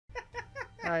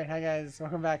Alright, hi guys,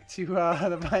 welcome back to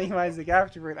the Binding of Isaac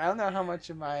Afterbirth. I don't know how much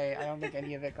of my, I don't think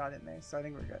any of it got in there, so I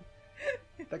think we're good.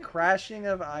 The Crashing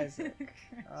of Isaac.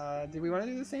 Did we want to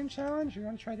do the same challenge, or we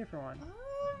want to try a different one?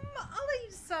 I'll let you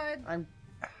decide.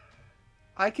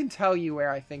 I can tell you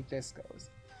where I think this goes.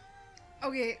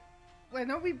 Okay, well, I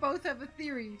know we both have a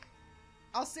theory.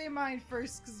 I'll say mine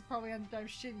first, because it's probably I'm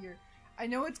shittier. I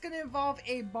know it's gonna involve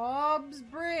a Bob's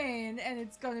brain, and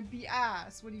it's gonna be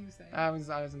ass. What do you think? I was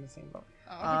in the same boat.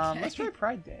 Oh, okay. Let's try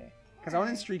Pride Day. Because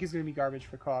Owen Streak is going to be garbage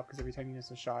for co-op, because every time you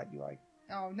miss a shot, you like...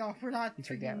 Oh, no, we're not... You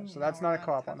take damage. So that's not a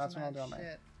co-op one. That's what I'll do on mine.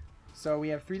 So we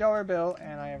have $3 bill,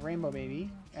 and I have Rainbow Baby,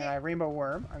 and I have Rainbow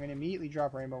Worm. I'm going to immediately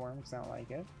drop Rainbow Worm, because I don't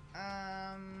like it.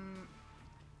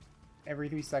 Every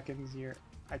 3 seconds,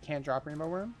 I can't drop Rainbow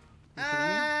Worm? Are you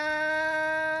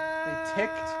kidding me?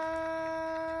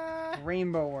 They ticked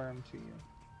Rainbow Worm to you.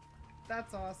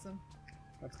 That's awesome.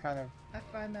 That's kind of... I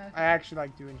find that... I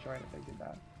actually do enjoy that they did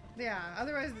that. Yeah,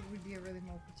 otherwise it would be a really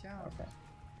multi challenge. Okay.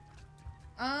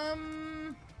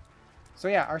 So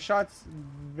yeah, our shots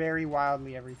vary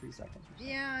wildly every 3 seconds.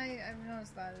 Yeah, I've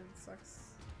noticed that. It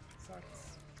sucks. It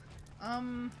sucks.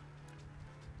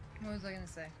 What was I gonna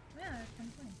say? Yeah, it's kind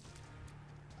of funny.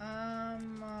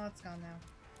 Oh, it's gone now.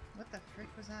 What the frick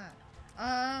was that?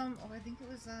 Oh, I think it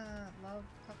was, Love,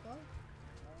 Tough Love?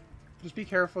 Just be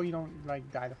careful you don't, like,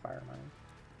 die to fire mine.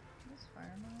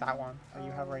 That one that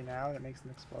you have right now that makes them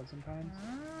explode sometimes.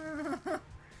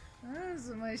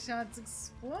 So my shots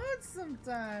explode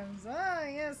sometimes. Ah,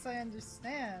 yes, I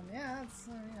understand. Yeah, that's,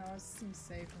 it seems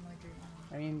safe.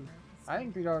 I mean, I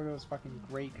think $3 bill is fucking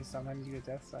great because sometimes you get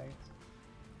death sights.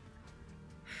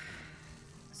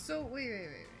 So,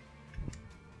 wait.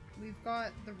 We've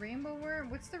got the Rainbow Worm.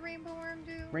 What's the Rainbow Worm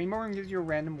do? Rainbow Worm gives you a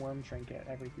random worm trinket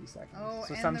every 3 seconds. Oh,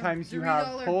 so and sometimes the you have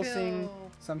 $3 pulsing,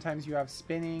 bill. Sometimes you have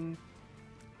spinning.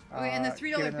 Okay, and the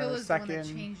 $3 bill is the one that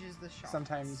second. changes the shots.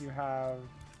 Sometimes you have.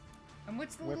 And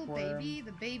what's the little Whipworm. baby?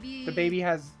 The baby. The baby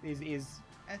is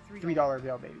a $3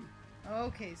 bill baby.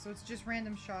 Okay, so it's just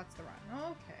random shots to run.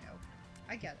 Okay.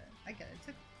 I get it.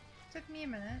 It took me a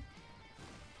minute.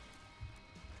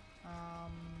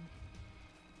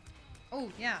 Oh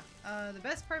yeah. The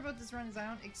best part about this run is I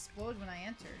don't explode when I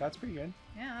enter. That's pretty good.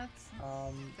 Yeah, that's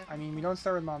I mean, we don't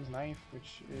start with Mom's Knife,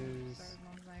 which is... Start with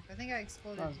Mom's Knife. I think I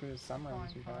exploded. Not as good as some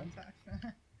runs we've had.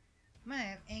 Man, I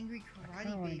have Angry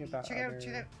Karate Baby. Check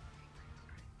it out.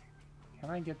 Can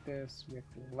I get this with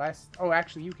less... Oh,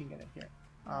 actually, you can get it here.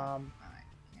 Yeah?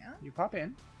 You pop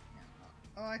in. Yeah.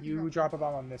 Oh, I can you drop a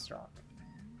bomb on this rock.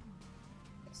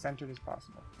 As centered as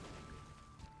possible.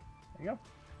 There you go.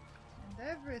 And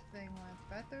everything went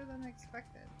better than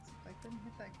expected. If I couldn't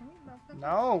hit that, can we bump them?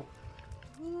 No!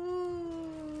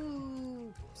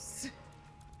 Oops.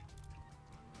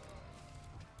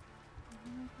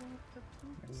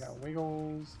 We got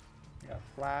wiggles. We got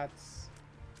flats.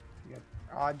 We got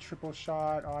odd triple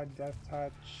shot, odd death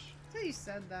touch. Until you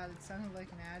said that, it sounded like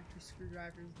an ad for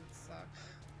screwdrivers that suck.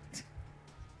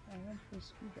 Ad for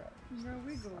screwdrivers. No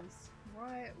wiggles.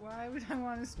 Why would I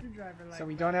want a screwdriver like that? So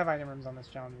we don't have item rooms on this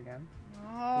challenge again.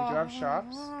 Oh. We do have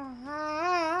shops. We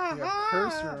have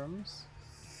curse rooms.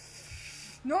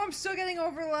 No, I'm still getting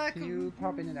overluck. Can you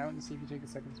pop in and out and see if you take a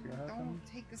second spear heart? Don't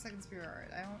take the second spear heart.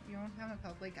 You don't have enough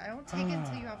health. Like, I don't take it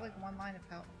until you have like 1 line of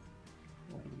health.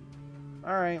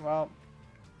 Alright, well.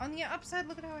 On the upside,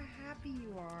 look at how happy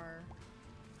you are.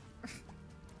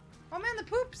 Oh man, the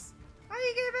poops! How do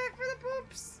you get back for the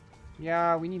poops?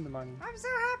 Yeah, we need the money. I'm so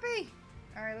happy!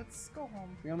 Alright, let's go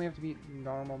home. We only have to beat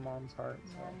normal Mom's heart.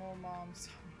 So. Normal Mom's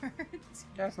heart.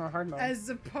 Yeah, it's not hard mode.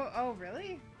 Oh,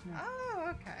 really? Yeah. Oh,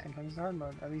 okay. Sometimes it's hard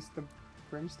mode. At least the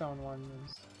Brimstone one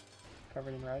was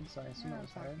covered in red, so I assume it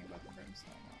was hard. About the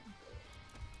Brimstone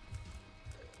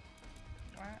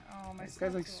one. Oh, my this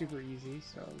guy's like super easy,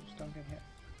 so just don't get hit.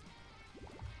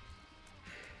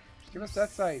 Just give us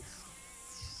death sights.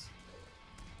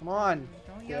 Come on,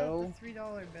 don't yell at the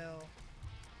 $3 bill.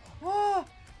 Oh,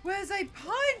 where's I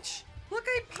punch? Look,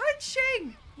 I'm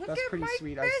punching. Look that's at pretty my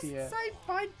sweet. fists. I see it. I'm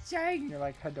punching. You're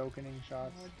like Hadokening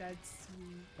shots. Oh, that's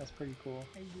sweet. That's pretty cool.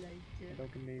 I like it.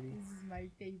 Hadoken baby. This is my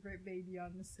favorite baby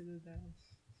on the Citadel.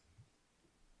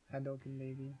 Hadoken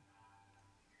baby.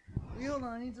 Hold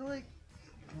on, I need to like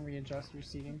readjust your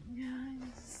seating. Yeah,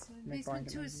 basement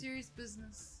to a serious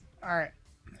business. Alright.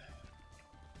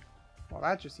 Well,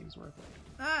 that just seems worth it.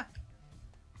 Ah!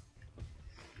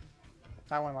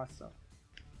 That one less so.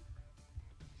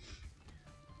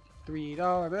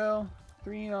 $3 bill.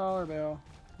 $3 bill.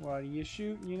 What do you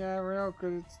shoot? You never know,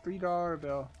 cause it's $3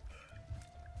 bill.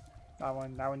 That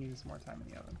one needs more time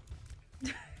in the oven.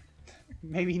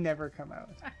 Maybe never come out.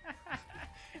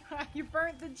 You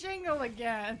burnt the jingle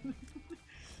again.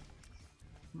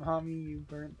 Mommy, you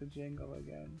burnt the jingle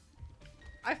again.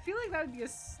 I feel like that would be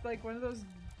like one of those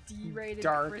D-rated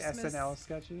Dark Christmas... SNL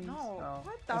sketches? No, Oh,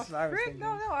 what that's the what I was frick? thinking.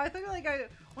 No, I thought like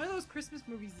one of those Christmas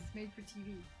movies that's made for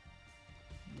TV.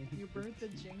 You burnt the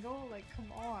jingle? Like,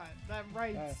 come on. That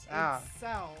writes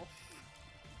itself.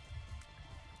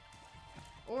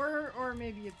 Or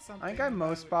maybe it's something. I think I'm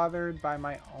most bothered by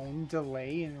my own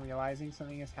delay in realizing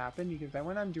something has happened, because then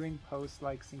when I'm doing post,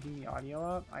 like syncing the audio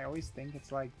up, I always think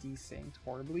it's like desynced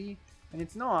horribly, and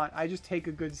it's not. I just take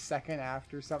a good second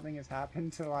after something has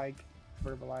happened to like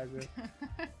verbalize it.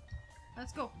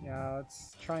 Let's go. Yeah,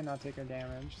 let's try not to take our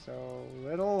damage. So,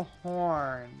 little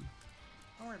horn.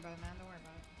 Don't worry about it, man. Don't worry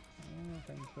about it. I don't know if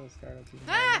I can kill this guy without taking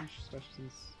damage, especially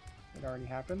since it already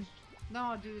happened.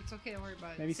 No, dude, it's okay. Don't worry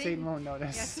about it. Maybe Satan won't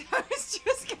notice. Yes, I was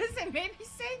just gonna say, maybe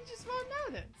Satan just won't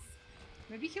notice.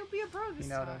 Maybe he'll be a bro this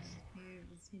time.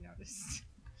 He noticed.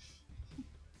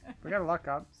 We got a luck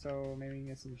up, so maybe we can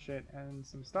get some shit and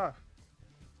some stuff.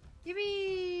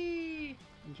 Yippee!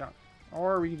 And junk.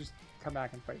 Or we can just come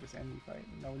back and fight this envy fight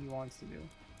that nobody wants to do.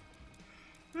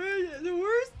 The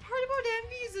worst part about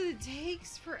envy is that it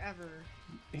takes forever.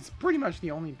 It's pretty much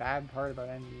the only bad part about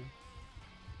envy.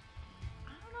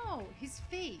 I don't know. His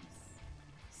face.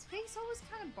 His face always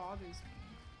kind of bothers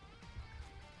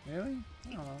me. Really?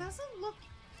 It doesn't look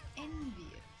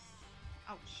envious.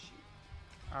 Oh, shoot.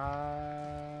 I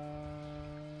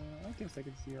guess I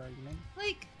could see your argument.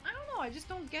 Like, I don't know. I just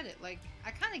don't get it. Like,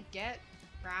 I kind of get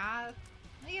wrath.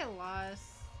 I get lust.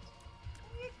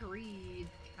 I get greed,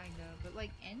 kind of. But,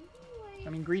 like, envy? Like... I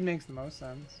mean, greed makes the most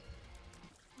sense.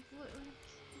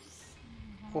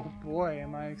 Oh boy,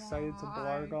 am I excited to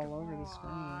blarg all over the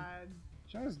screen.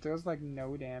 Just does like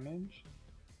no damage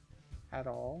at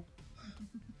all.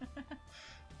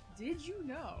 Did you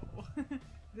know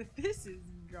that this is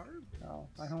garbage? Oh,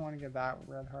 I don't want to get that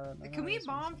red heart. Can we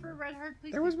bomb for a red heart,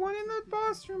 please? There was one in the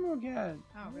boss room we'll get.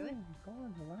 Oh, really? Oh,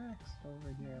 God, relax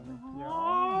over here. Like, Oh. yeah,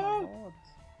 oh my God.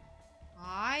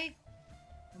 I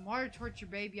am water torture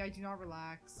baby. I do not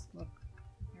relax. Look.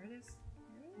 Here it is.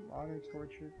 Water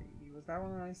torture baby. Was that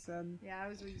one I said? Yeah, that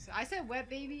was what you said. I said wet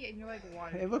baby, and you're like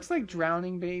water. It looks like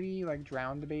drowning baby, like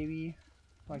drowned baby.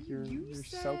 Like you're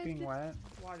said soaking wet.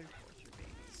 Water torture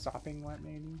baby. Sopping wet,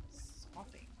 maybe.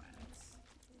 Sopping wet.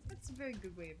 That's a very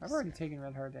good way of. I've already taken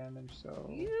red heart damage, so.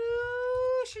 You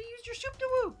should use your shoop de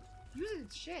whoop. Use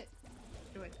it, shit.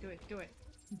 Do it. Do it. Do it.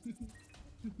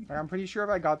 Like, I'm pretty sure if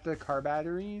I got the car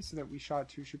battery so that we shot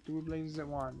 2 shoop de whoop lasers at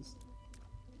once,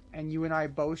 and you and I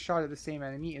both shot at the same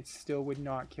enemy, it still would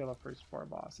not kill a first floor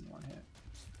boss in one hit.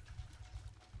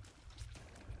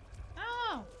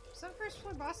 Oh, some first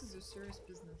floor bosses are serious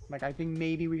business. Like, I think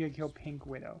maybe we could kill Pink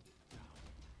Widow.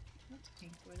 What's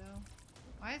Pink Widow?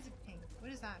 Why is it pink? What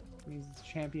does that mean? It means it's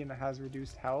a champion that has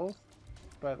reduced health,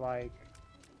 but like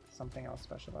something else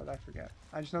special about it. I forget.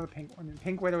 I just know the pink one.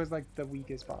 Pink Widow is like the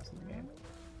weakest boss in the game.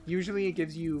 Usually it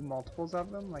gives you multiples of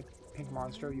them, like Pink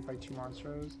Monstro, you fight 2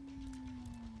 Monstros.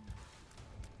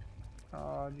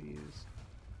 Oh jeez.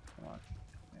 Come on.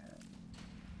 And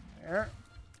there.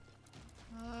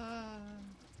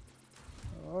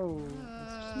 Oh.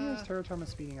 It's just me as Terratoma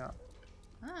speeding up.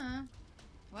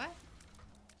 What?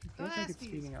 It feels like it's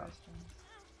speeding up.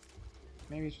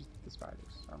 Maybe it's just the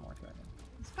spiders are more threatening.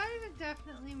 The spiders are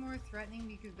definitely more threatening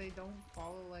because they don't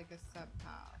follow like a set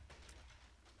path.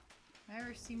 I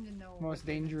never seem to know. Most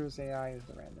dangerous AI is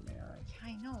the random AI. Yeah,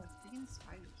 I know. Freaking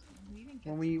spiders.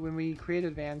 When we create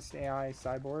advanced AI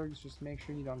cyborgs, just make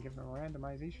sure you don't give them a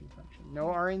randomization function. No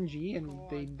RNG,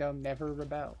 and they'll never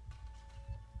rebel.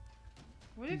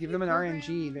 What you if give them an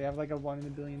RNG, they have like a 1 in a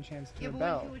billion chance to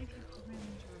rebel. What if you program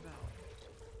them to rebel?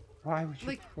 Why would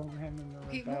you program them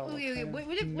to rebel?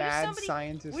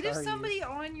 What if somebody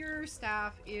on your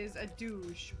staff is a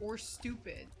douche or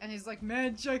stupid and is like,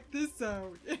 man, check this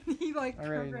out, and he like I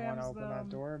really programs don't want to open that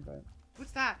door, but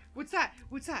what's that? What's that?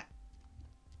 What's that?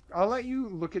 I'll let you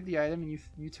look at the item and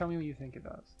you tell me what you think it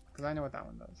does, because I know what that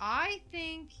one does. I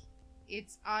think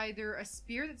it's either a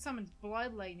spear that summons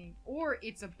blood lightning, or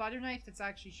it's a butter knife that's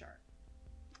actually sharp.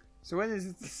 So what it is,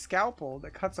 it's a scalpel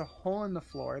that cuts a hole in the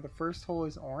floor. The first hole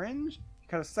is orange. You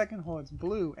cut a second hole, it's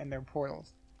blue, and they're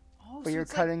portals. Oh, but so you're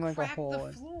it's cutting like a crack hole.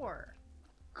 The floor.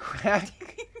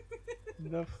 Crack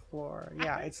the floor.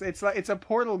 Yeah, it's a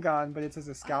portal gun, but it's as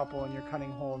a scalpel, and you're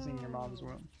cutting holes in your mom's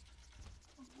womb.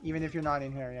 Even if you're not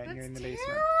in here yet, and you're in the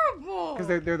basement. Terrible.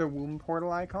 Because they're the womb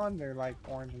portal icon. They're like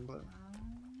orange and blue.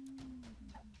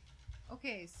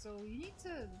 Okay, so you need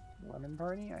to. Lemon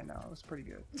party? I know, it was pretty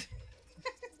good.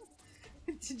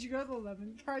 Did you go to the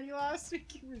lemon party last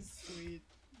week? It was sweet.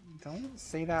 Don't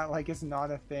say that like it's not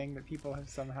a thing that people have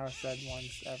somehow said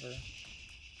once ever.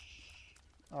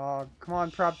 Oh, come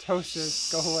on,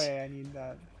 Proptosis. Go away. I need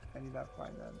that. I need that fly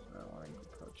dead. I don't want to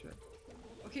approach it.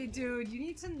 Okay, dude, you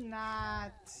need to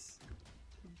not...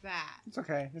 that. It's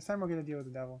okay. This time we're gonna deal with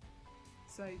the devil.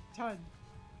 So, ton.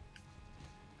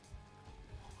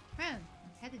 Man,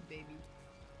 I'm headed, baby.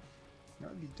 That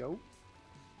would be dope.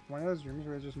 One of those rooms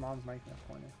where there's just mom's mic in the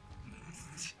corner.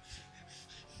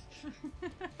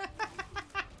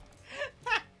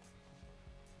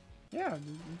 Yeah, it'd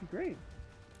be great.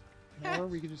 Or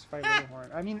we could just fight Little Horn.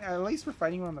 I mean, at least we're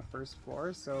fighting him on the first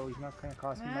floor, so he's not gonna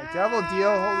cost me my devil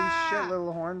deal. Holy shit,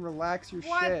 Little Horn, relax your shit.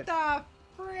 What the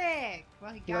frick?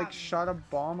 Well, He like shot a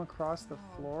bomb across the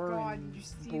floor and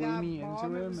blew me into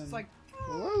him and like,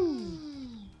 whoa!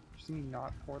 You see me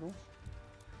not portal?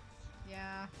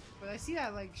 Yeah, but I see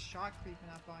that like shot creeping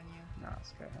up on you. Nah,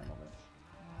 it's okay, handled it.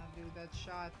 Dude, that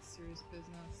shot, serious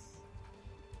business.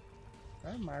 Is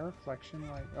that my reflection?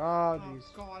 Like, oh jeez.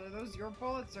 Oh god, are those your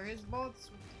bullets or his bullets?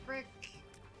 What the frick?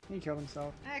 He killed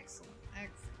himself. Excellent,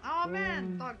 excellent. Oh Boom,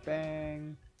 man, dog.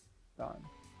 bang, done.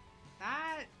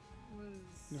 That was...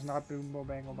 There's not boom, bo,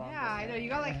 bangle, bongo. Yeah, I know, you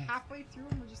got like halfway through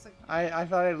and we're just like... I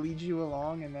thought I'd lead you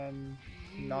along and then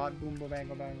not boom, bo,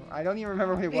 bangle, bango. I don't even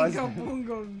remember what it was.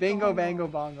 Bingo, bango,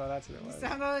 bongo, that's what it was. You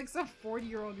sound like some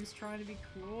 40-year-old who's trying to be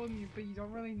cool, and but you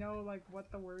don't really know like what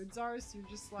the words are, so you're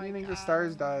just like... What do you think the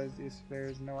stars does if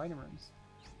there's no item rooms?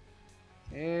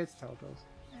 It's Teltos.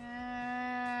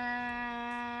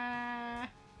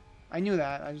 I knew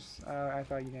that. I just I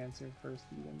thought you'd answer first.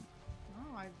 You didn't.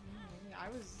 No, I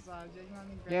was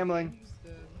genuinely very gambling.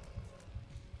 interested.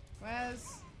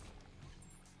 Wes.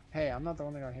 Hey, I'm not the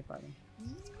one that got hit by them.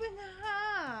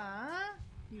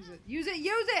 Use it. Use it.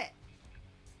 Use it.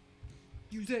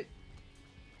 Use it.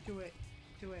 Do it.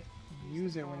 Do it.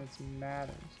 Use it when it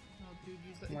matters. No, dude,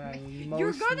 use it. When I You're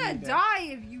most gonna need it. die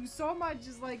if you so much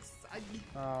as like.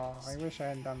 Oh, I wish I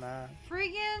hadn't done that.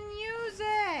 Friggin' use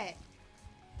it.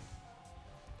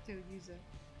 Dude, use it.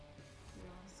 We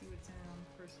want to see what's in it on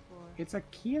the first floor. It's a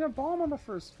key and a bomb on the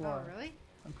first floor. Oh, really?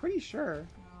 I'm pretty sure. No.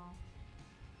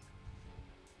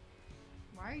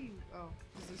 Why are you... Oh,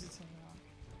 because there's a tin lock.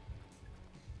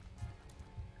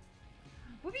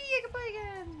 Whoopee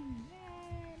again!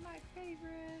 Yay, my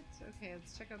favorite! Okay,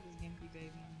 let's check out this gimpy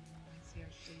baby and see how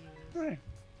shitty it is. Okay,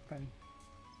 fine.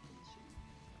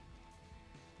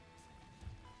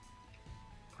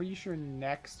 Pretty sure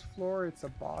next floor it's a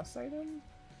boss item?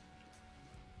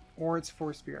 Or it's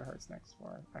 4 spirit hearts next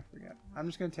floor. I forget. I'm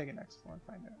just gonna take it next floor and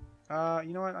find it.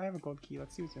 You know what? I have a gold key.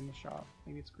 Let's see what's in the shop.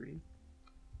 Maybe it's greed.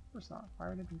 Of course not. Why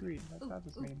would it be greed? That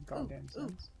just made goddamn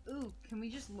sense. Ooh, can we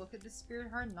just look at the spirit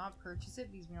heart and not purchase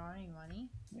it because we don't have any money?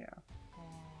 Yeah.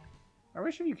 I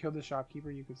wish if you killed the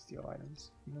shopkeeper you could steal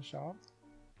items from the shop.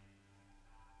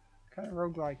 Kind of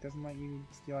roguelike doesn't let you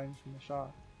steal items from the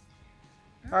shop.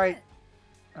 Alright.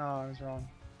 Oh, I was wrong.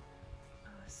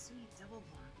 Oh, sweet double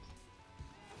block.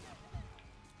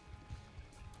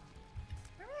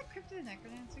 Remember that Crypto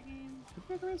Necrodancer game?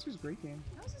 Crypto Necrodancer is a great game.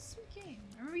 That was a sweet game.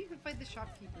 I remember you could fight the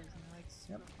shopkeepers and they're like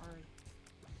super hard.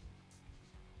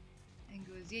 And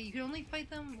goes, yeah, you could only fight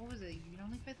them, what was it? You could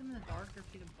only fight them in the dark or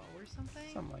feed a bow or something?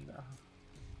 Something like that.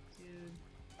 Dude.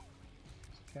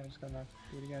 Okay, I just gotta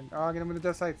do it again. Oh, get him with the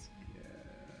death sights. Yeah.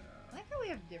 I like how we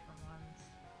have different ones.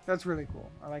 That's really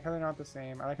cool. I like how they're not the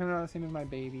same. I like how they're not the same as my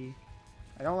baby.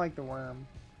 I don't like the worm.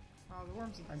 Oh, the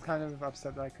worms. I'm kind of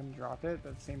upset that I couldn't drop it,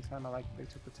 but at the same time I like that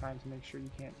they took the time to make sure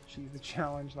you can't cheese the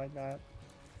challenge like that.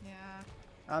 Yeah.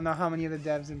 I don't know how many of the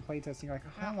devs in playtesting are like,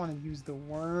 I don't want to use the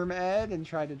worm, Ed, and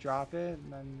try to drop it,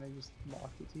 and then they just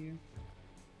locked it to you.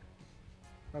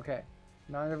 Okay.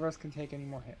 None of us can take any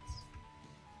more hits.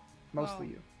 Mostly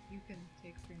you. You can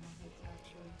take 3 more hits,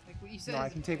 actually. Like what you said. No, I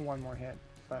can take 1 more hit,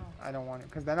 but I don't want it.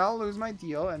 Because then I'll lose my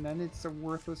deal, and then it's a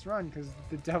worthless run, because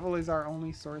the devil is our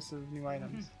only source of new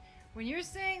items. When you're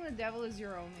saying the devil is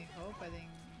your only hope, I think...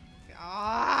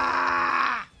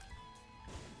 Ah!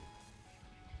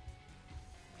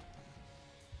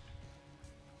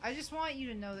 I just want you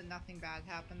to know that nothing bad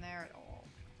happened there at all.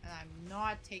 And I'm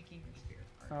not taking your spirit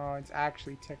card. Oh, it's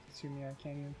actually ticked to me. I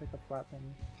can't even pick a flat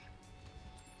penny.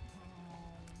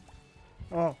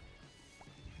 Oh.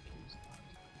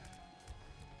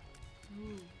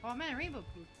 Ooh. Oh man, rainbow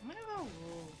poop. I'm gonna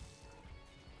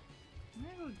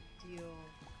go deal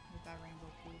with that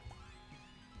rainbow poop.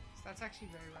 So that's actually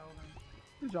very relevant.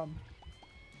 Good job.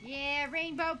 Yeah,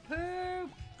 rainbow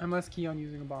poop! I must key on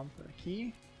using a bomb for a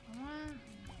key.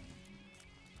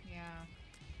 Yeah,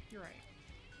 you're right.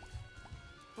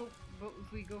 But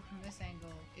if we go from this angle,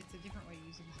 it's a different way to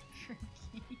use a bomb for a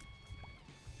key.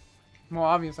 Well,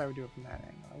 obviously I would do it from that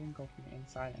angle. I wouldn't go from the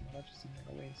inside angle. That just seems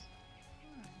like a waste.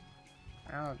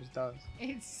 I don't know, it just does.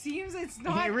 It seems it's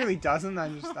not. It really doesn't.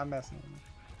 I'm messing with him.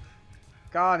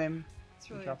 Got him. It's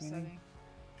really Drop anything? upsetting.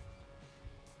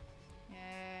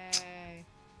 Yay.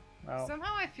 Well,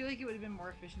 Somehow I feel like it would have been more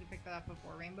efficient to pick that up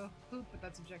before Rainbow Poop, but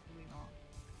that's objectively not.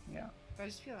 yeah. But I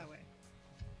just feel that way.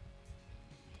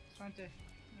 Just want to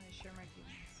share my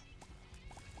feelings.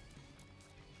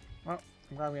 Well,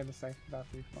 I'm glad we had the safe for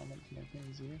that brief moment to make it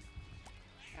easier.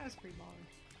 That was pretty baller.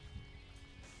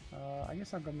 I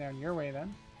guess I'll go down your way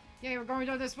then. Yeah, we're going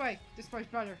down this way. This way's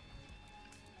better.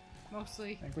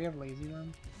 Mostly. Like we have lazy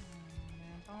room.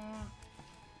 Oh, man,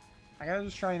 I gotta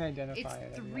just try and identify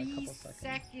it's it every like, 3 couple seconds.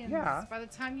 seconds. Yeah. By the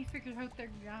time you figure out they're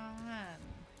gone.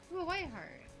 Ooh, a white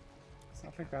heart.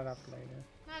 I'll pick that up later.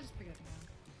 Nah, just pick it up now.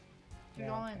 Put it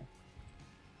Yeah, all okay. in. Can't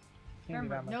do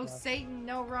Remember, that much no left. Satan,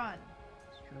 no run.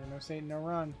 It's true. No Satan, no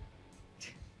run.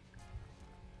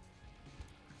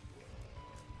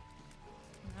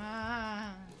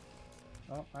 Ah.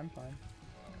 Oh, I'm fine.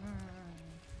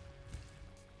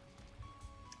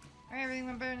 Alright, everything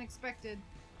went better than expected.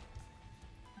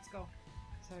 Let's go.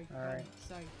 Sorry, Alright.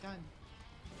 Sorry, done.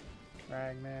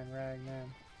 Ragman, Ragman.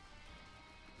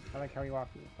 I like how he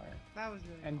walked through the fire. That was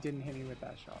really And cool. didn't hit me with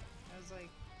that shot. I was like,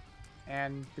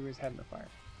 And threw his head in the fire.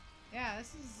 yeah,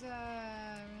 this is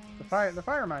The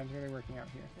fire mine's really working out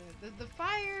here. the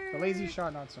fire. The lazy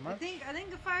shot, not so I much. think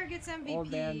the fire gets MVP.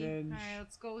 Old bandage. Alright,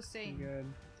 let's go Satan. Good.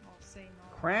 Oh, Satan.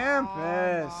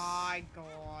 Krampus! Oh my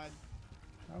god.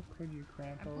 How could you, I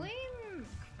Crampo? blame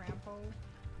Crampo.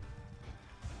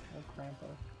 Oh, Crampo.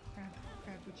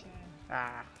 Crampo-chan.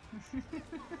 Ah.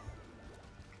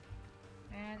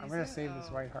 And I'm gonna save this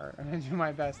white heart. I'm gonna do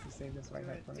my best to save this white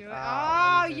heart from Do it. it.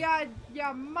 Ah, Oh, laser. yeah,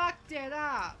 you mucked it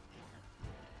up.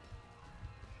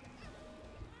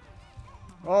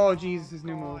 Oh, jeez, his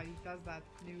new God, move. He does that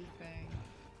new thing.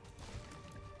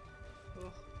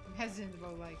 Ugh, I'm hesitant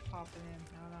about like popping in.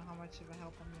 I don't know how much of a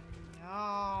help I'm gonna be.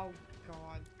 Oh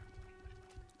God.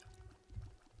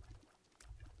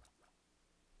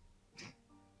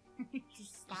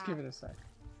 Just give it a sec.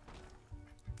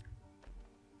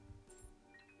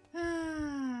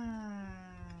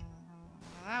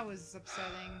 That was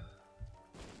upsetting.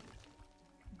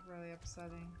 Really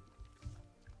upsetting.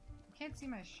 I can't see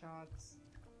my shots.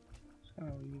 Just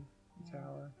gonna leave the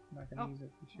tower. I'm not gonna Oh. use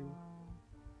it for two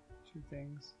Oh.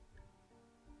 things.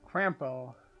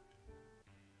 Crampo.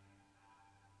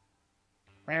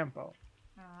 Crampo.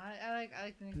 Oh, I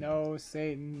like the new No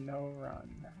Satan, no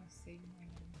run.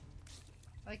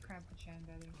 I like Crampo-chan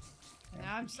better.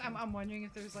 Now I'm wondering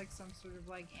if there's like some sort of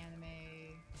like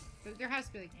anime. There has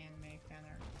to be like anime fan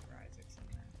art for Isaac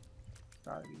somewhere.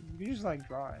 Gotta be. You can just like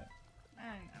draw it.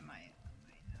 I might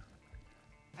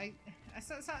know.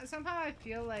 Somehow I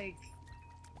feel like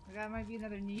that might be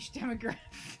another niche demographic.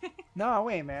 No,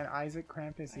 wait, man. Isaac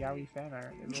Krampus Yaoi fan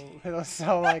art. It'll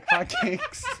sell like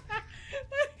hotcakes.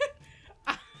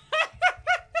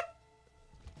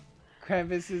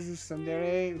 Krampus is a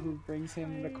tsundere who brings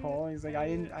him the coal. And he's like, I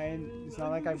didn't. It's not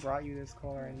like I brought you this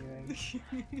coal or anything.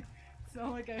 It's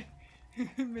not like I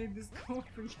made this call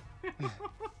for you.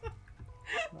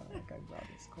 It's not like I brought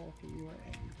this coal for you or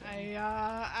anything.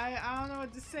 I don't know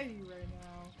what to say to you right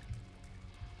now.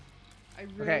 I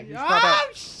really. Okay, you stop oh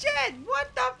it. shit!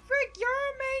 What the frick? You're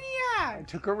a I maniac!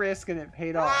 took a risk and it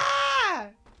paid off. Ah!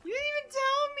 You didn't even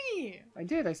tell me. I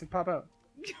did. I said pop out.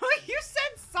 You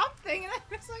said something, and I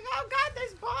was like, "Oh God,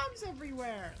 there's bombs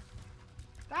everywhere."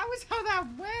 That was how that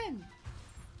went.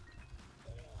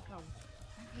 Oh,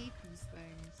 I hate these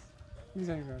things. These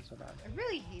things aren't so bad. I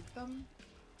really hate them.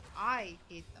 I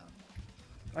hate them.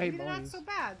 I hate Maybe they're not bullies. so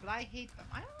bad, but I hate them.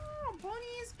 I don't know,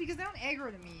 bunnies, because they don't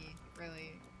aggro to me,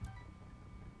 really.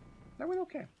 That went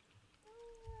okay.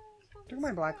 Took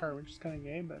my black heart, which is kind of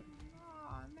gay, but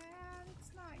Oh man,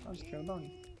 it's not I'll just kill a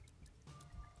bunny.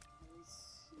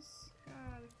 It's just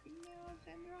got a female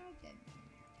gender identity.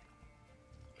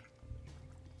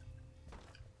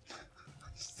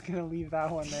 just gonna leave that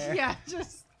one there. Yeah,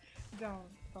 just don't.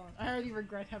 I already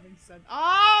regret having said.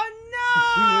 Oh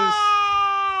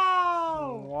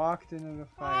no! Walked into the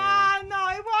fire. Ah no!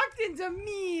 It walked into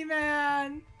me,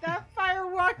 man. That fire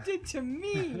walked into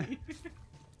me.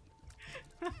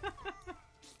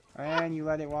 And you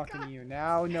let it walk into you.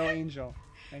 Now, no angel.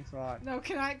 Thanks a lot. No,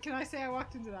 can I say I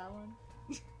walked into that one?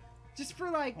 Just for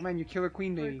like. Oh man, you killer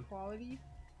queen for baby. equality.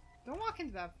 Don't walk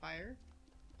into that fire.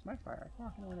 It's my fire. I can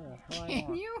walk into whatever the hell I Can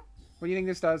want. you? What do you think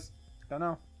this does? Don't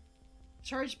know.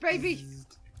 Charge, baby.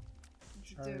 Zzzt.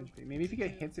 What's it Charge, do? baby. Maybe if you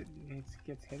What's get it do?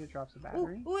 gets hit, it drops a Ooh,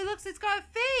 battery. ooh, it looks, it's got a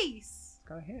face. It's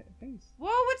got a hit face. Whoa,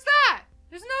 what's that?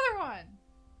 There's another one.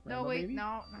 No, Rainbow wait, baby?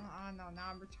 no, now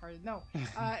I'm retarded. No,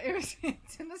 it's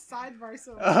in the sidebar,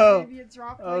 so Oh. maybe it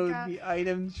dropped Oh, like a... the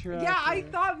item tracker. Yeah, I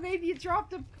thought maybe it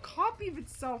dropped a copy of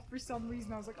itself for some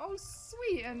reason. I was like, oh,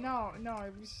 sweet, and no, I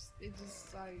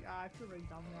feel really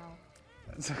dumb now.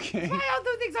 That's okay. That's why I don't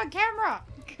do things on camera,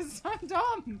 because I'm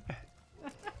dumb.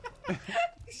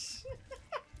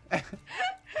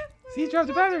 See, it dropped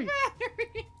a battery.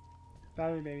 Battery.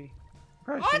 Battery baby.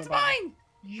 Oh, it's mine!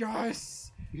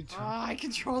 Yes! You dropped I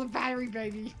control the battery,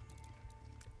 baby.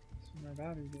 my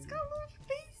battery baby. It's got a little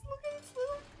face. Look at its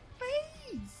little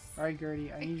face. Alright,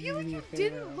 Gertie, I need you feel to like do me a you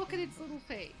favor. didn't look at its little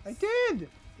face. I did!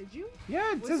 Did you?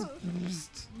 Yeah, it What's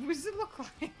says... What does it look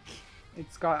like?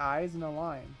 It's got eyes and a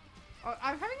line.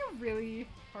 I'm having a really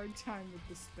hard time with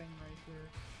this thing right here.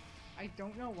 I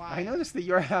don't know why. I noticed that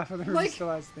your half of the room Like, still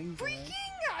has things in it.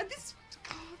 Freaking! This...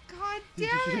 Oh, God Did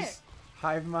damn you it! just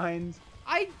hive mind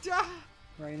right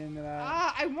into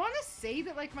that? I want to say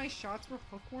that like my shots were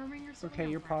hookworming or something.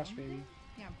 Okay, you're I'm posh, wrong. baby.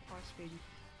 Yeah, I'm posh, baby.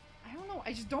 I don't know.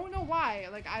 I just don't know why.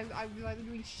 Like I was either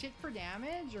doing shit for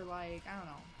damage or like I don't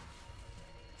know.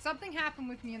 Something happened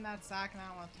with me in that sack, and I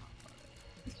don't want to talk about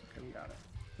it. Okay, we got it.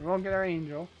 We won't get our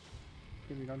angel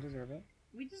because we don't deserve it.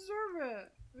 We deserve it.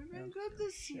 We've been don't good deserve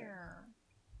this shit. year.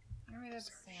 Maybe that's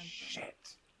Santa. Shit.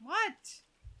 What?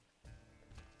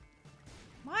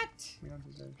 What? We don't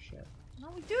deserve shit. No,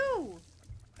 we do.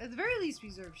 At the very least, we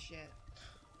deserve shit.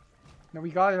 No, we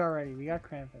got it already. We got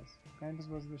Krampus. Krampus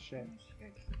was the shit.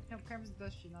 No, Krampus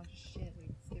does shit, not just shit. Like,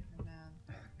 it's different,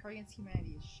 man. Card Against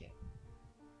Humanity is shit.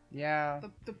 Yeah.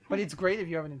 The poop, But it's great if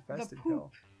you have an the infested poop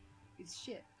pill. is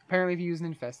shit. Apparently, if you use an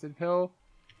infested pill,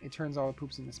 it turns all the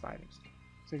poops into spiders.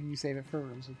 So if you save it for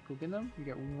rooms with poop in them, you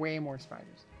get way more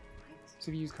spiders. So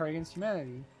if you use Card Against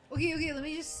Humanity... Okay, let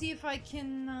me just see if I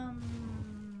can,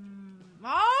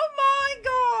 Oh my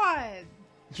god!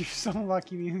 You're so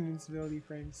lucky the invincibility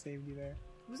frame saved you there.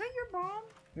 Was that your bomb?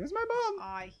 It was my bomb!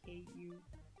 I hate you.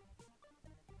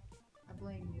 I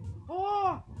blame you.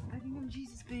 Oh! I think I'm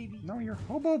Jesus, baby. No, you're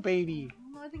Hobo Baby.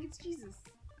 No, I think it's Jesus.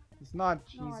 It's not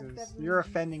No, it's Jesus. definitely You're Jesus.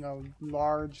 offending a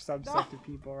large subset No. of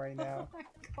people right now. Oh my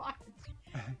god.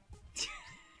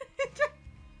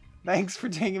 Thanks for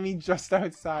taking me just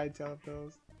outside,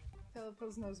 Telepills.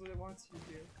 Telepills knows what it wants you to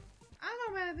do. I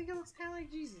don't know, man. I think it looks kind of like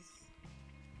Jesus.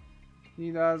 He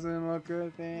doesn't look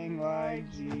a thing like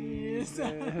Like Jesus,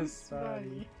 Jesus, but he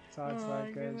buddy. talks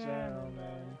like a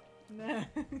gentleman. Nah.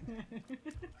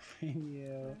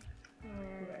 You.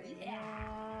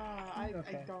 I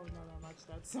Okay. don't know that much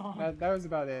that song. That was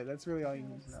about it. That's really all you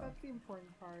need to know. That's the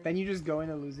important part. Then you just go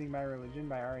into Losing My Religion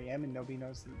by R.E.M. and nobody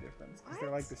knows the difference because they're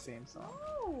What? like the same song.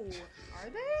 No. Are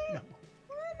they? No.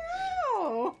 Oh,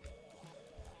 no.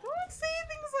 Don't say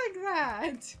things like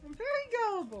that. I'm very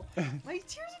gullible. My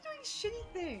tears are doing shitty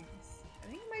things. I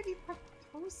think it might be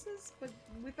proptosis, but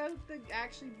without the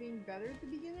actually being better at the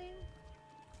beginning.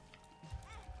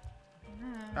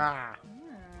 Ah!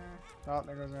 Oh,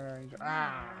 there goes our angel.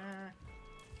 Ah!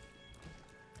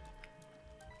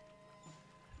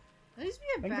 At least we I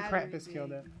have think the battery Krampus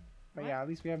killed it. baby. But What? yeah, at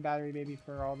least we have Battery Baby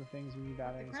for all the things we need The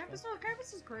batteries Krampus, for. no, the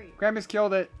Krampus was great. Krampus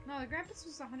killed it! No, the Krampus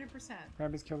was 100%.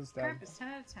 Krampus killed his dad. Krampus, 10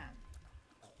 out of 10.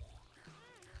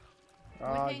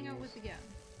 Oh, Would hang out jeez. with again.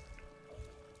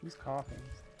 He's coughing.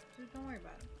 Just don't worry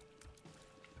about it.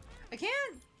 I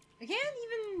can't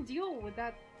even deal with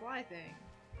that fly thing.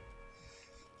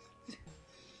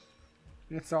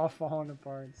 It's all falling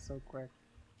apart so quick.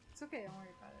 It's okay, don't worry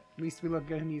about it. At least we look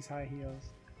good in these high heels.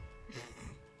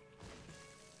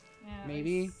 Yeah,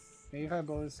 Maybe it's- if I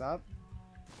blow this up,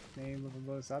 the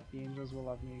angels will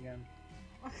love me again.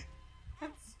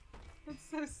 That's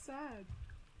so sad.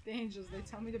 The angels, they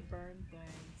tell me to burn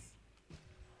things.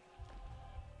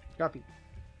 Guppy,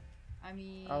 I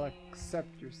mean... I'll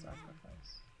accept your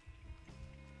sacrifice.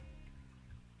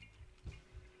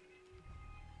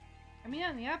 I mean,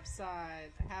 on the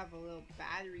upside, I have a little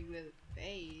battery with a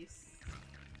face.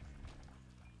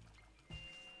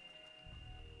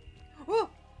 Oh!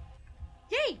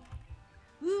 Yay!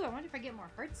 Ooh, I wonder if I get more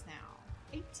hearts now.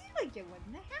 I do like get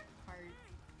 1.5 hearts.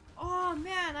 Oh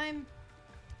man, I'm...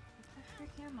 What the frick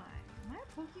am I? Am I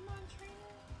a Pokemon trainer?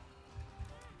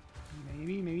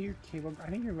 Maybe you're Cable. I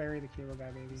think you're Larry the Cable Guy,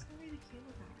 baby. Who's Larry the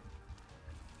Cable Guy?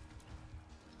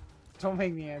 Don't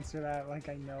make me answer that like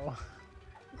I know.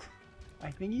 I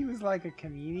think he was like a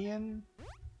comedian.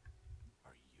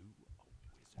 Are you a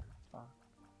wizard?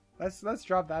 Fuck. Let's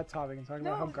drop that topic and talk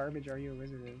about how No. garbage Are You a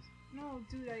Wizard is. No,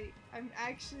 dude, I'm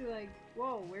actually like,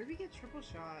 whoa, where did we get triple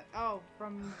shot? Oh,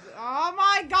 from, oh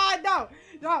my god, no!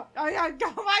 No,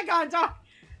 oh my god, no!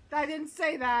 I didn't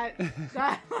say that.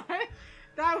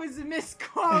 That was a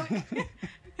misquote.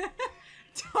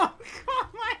 Oh, God,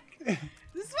 Mike.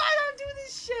 This is why I don't do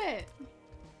this shit.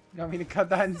 You want me to cut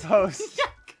that in post? Yeah,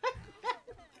 cut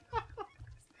that out.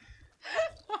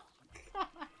 Oh, God.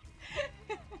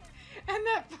 And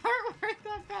that part where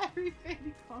that battery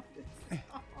baby called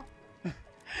itself. That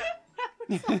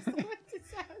was also a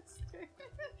disaster.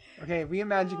 Okay, if we have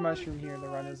magic mushroom here, the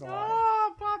run is alive.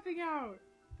 Oh, popping out.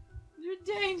 You're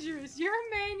dangerous. You're a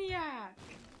maniac.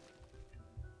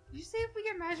 Did you say if we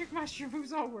get magic mushroom, it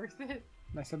was all worth it?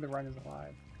 And I said the run is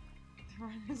alive. The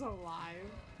run is alive.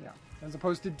 Yeah. As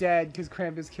opposed to dead, because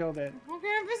Krampus killed it. Well,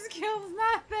 Krampus kills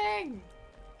nothing.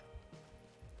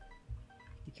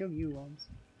 He killed you once.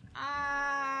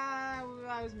 I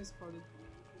was misquoted.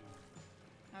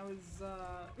 I was,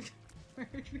 where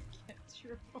did we get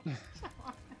your phone?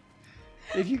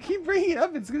 If you keep bringing it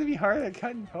up, it's gonna be hard to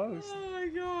cut and post. Oh my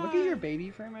god. Look at your baby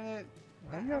for a minute.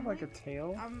 Why do you have like a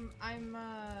tail? Can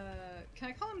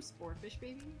I call him Sporefish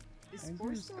Baby? Is I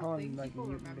Spore just still call a him thing like people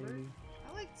mutant remember? baby.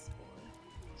 I liked Spore.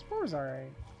 Spore's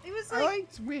alright. It was I like,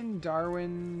 liked when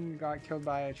Darwin got killed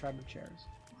by a tribe of chairs.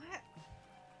 what?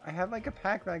 I had like a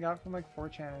pack that I got from like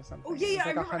 4chan or something. Oh yeah, It was, yeah,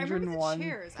 like I remember the 101.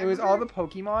 chairs. It was all the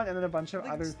Pokemon and then a bunch of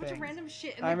like, other just a bunch things. of random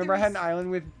shit. And, I like, remember I there had an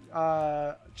island with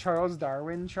Charles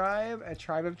Darwin tribe, a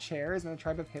tribe of chairs, and a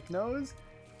tribe of hypnos.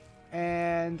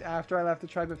 And after I left the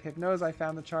tribe of hypnos, I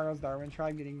found the Charles Darwin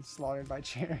tribe getting slaughtered by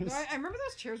chairs. I remember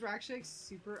those chairs were actually like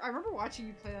super. I remember watching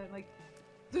you play that and like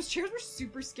those chairs were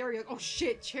super scary. Like, oh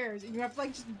shit, chairs, and you have to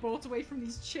like just bolt away from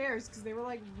these chairs because they were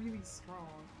like really strong.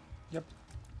 Yep,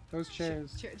 those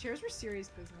chairs. Chairs were serious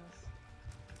business.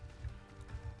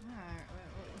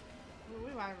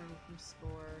 What do I remember from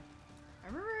Spore? I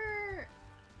remember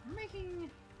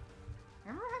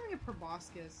having a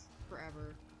proboscis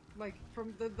forever. Like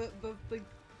from the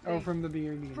Oh, from the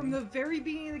beginning. from the very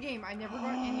beginning of the game. I never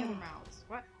got any other mouths.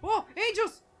 What? Oh,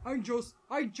 angels!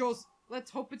 Angels! Let's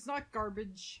hope it's not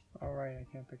garbage. All right, I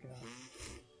can't pick it up.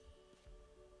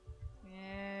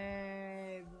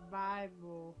 Yay, the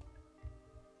Bible.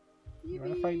 You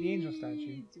want to fight the angel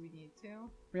statue? Do we need to?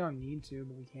 We don't need to,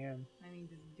 but we can. I mean,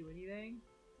 does it do anything?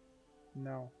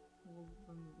 No. Well,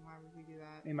 then why would we do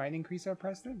that? It might increase our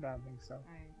precedent, but I don't think so.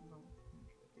 I don't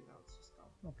do that. Let's just go.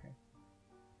 Okay.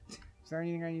 Is there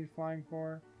anything I need flying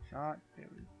for? Not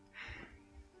really.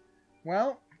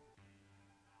 Well,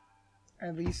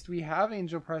 at least we have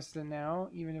Angel Precedent now,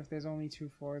 even if there's only 2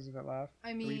 floors of it left.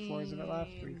 I mean, 3 floors of it left,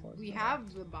 3 floors we of it have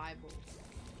left. the Bible.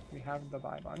 We have the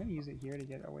Bible. I'm going to use it here to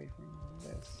get away from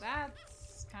this.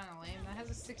 That's kind of lame. That has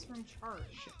a 6-room charge.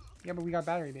 Yeah, but we got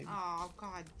battery, baby. Oh,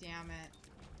 god damn it.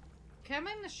 Can I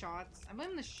blame the shots? I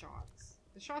blame the shots.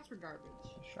 The shots were garbage.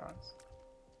 Shots.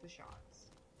 The shots.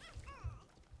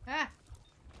 Ah!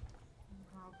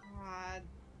 Oh god.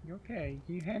 You okay?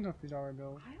 Can you handle $3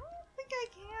 bills? I don't think I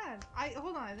can.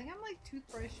 Hold on, I think I'm like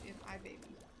Toothbrush and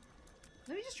iBaby.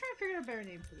 Let me just try and figure out a better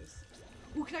name for this.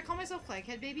 Ooh, can I call myself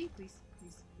Flaghead Baby? Please,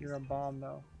 please. You're a bomb,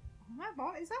 though. Oh, my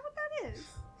ball? Is that what that is?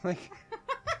 Like,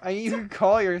 I mean, you can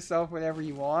call yourself whatever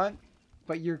you want,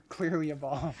 but you're clearly a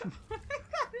bomb. I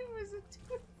thought it was a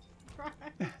toothbrush.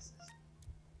 I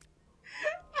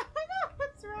don't know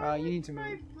what's wrong You with need to my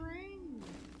move. brain.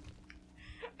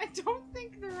 I don't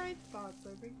think the right thoughts.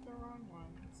 I think the wrong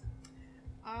ones.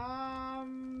 I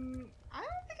don't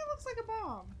think it looks like a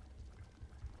bomb.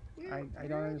 I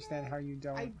don't understand how you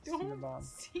don't, I see the don't bomb.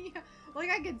 see. Like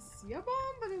I can see a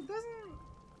bomb, but it doesn't.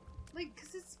 Like,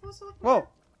 cause it's supposed to look. Whoa! Like...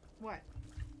 What?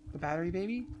 The battery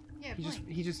baby? Yeah.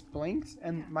 He just blinked,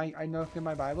 and Yeah. I looked in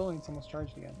my Bible, and it's almost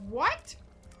charged again. What?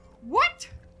 What?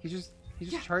 He just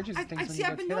Yeah, charges things when he see,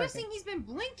 gets I've been hit. noticing he's been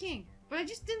blinking, but I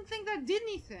just didn't think that did I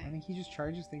anything. think he just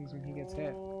charges things when he gets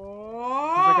hit.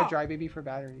 Oh! He's like a dry baby for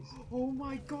batteries. Oh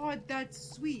my god, that's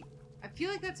sweet. I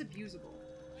feel like that's abusable.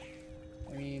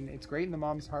 I mean, it's great in the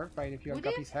mom's heart fight if you have What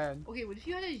Guppy's head. Okay, what if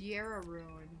you had a Yara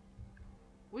rune?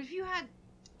 What if you had...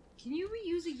 Can you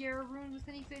reuse a Yara rune with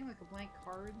anything? Like a blank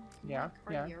card? Yeah, Blank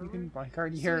card yeah, Yara you can rune? blank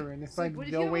card So, Yarun. It's so, like what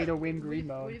if the you have way a- to win what greed if-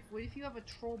 mode. What if you have a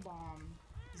troll bomb?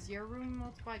 Does Yara rune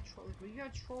multiply troll? Like, what if you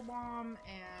have a troll bomb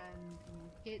and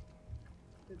you hit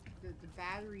the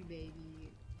battery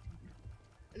baby?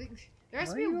 I think there has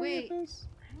to Where be are a you going way. with this?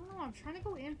 I don't know. I'm trying to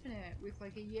go infinite with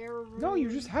like a Yara rune. No, you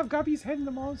just have Guppy's head in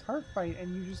the mom's heart fight,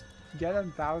 and you just get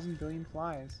 1,000 billion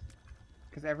flies.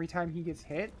 Because every time he gets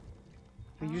hit,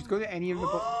 then you just go to any of the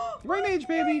Right, Mage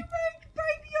Baby! Baby,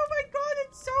 oh my god,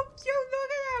 it's so cute!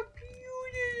 Look at how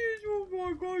cute it is! Oh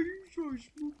my god, he's so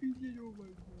smoothie! Oh my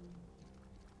god.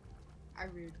 I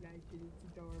really like it. It's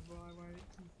adorable. I want to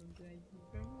keep him. Can I keep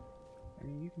him? I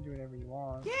mean, you can do whatever you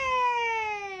want.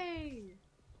 Yay!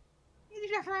 You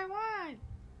do whatever I want.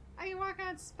 I can walk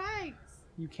on spikes.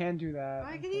 You can do that.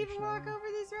 I can even walk unfortunately. over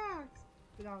these rocks,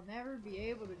 but I'll never be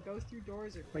able to go through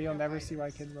doors or. But you'll pick up never see why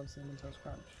items. kids love Cinnamon Toast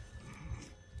Crunch.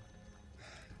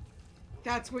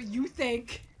 That's what you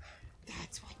think.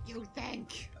 That's what you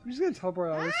think. I'm just gonna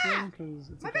teleport out of this room because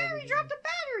it's My a battery garbage dropped room. a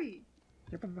battery.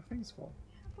 Yeah, but the thing's full.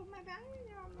 Put my battery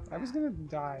down. I was gonna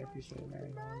die if you stayed there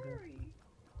any longer. Battery.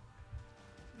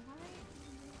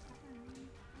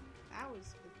 That was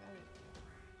pathetic.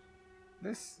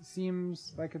 This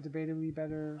seems like a debatably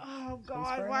better. Oh Space God!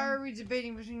 Fire? Why are we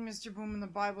debating between Mr. Boom and the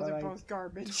Bible? But They're I both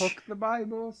garbage. Took the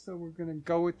Bible, so we're gonna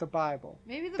go with the Bible.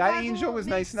 Maybe the That Bible angel was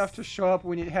nice makes- enough to show up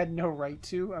when it had no right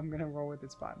to. I'm gonna roll with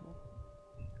its Bible.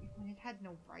 When it had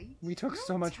no right. We took You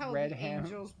so don't much tell red the ham.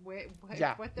 Angels what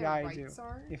Yeah, their yeah, I rights do.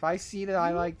 are. If I see that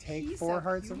I You like take piece 4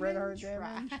 hearts of red human heart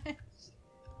damage, trash.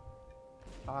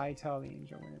 I tell the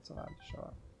angel when it's allowed to show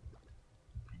up.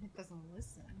 And it doesn't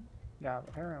listen. Yeah,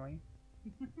 apparently.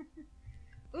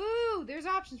 Ooh, there's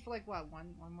options for like what?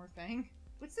 One more thing.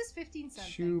 What's this 15-cent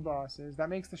Shoe thing? bosses. That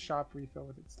makes the shop refill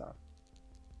with its stuff.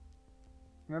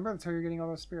 Remember, that's how you're getting all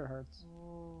those spirit hearts.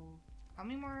 Oh. How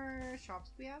many more shops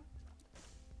do we have?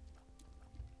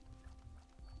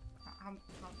 How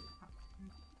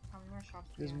many more shops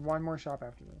do we There's have? one more shop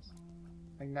after this.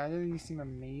 Like, none of these seem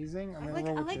amazing. I'm gonna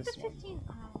roll with this the one. 15.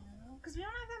 Because we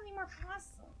don't have that many more bosses.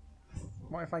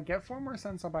 Well, if I get 4 more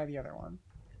cents, I'll buy the other one.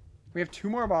 We have 2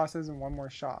 more bosses and 1 more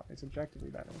shop. It's objectively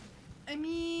better. I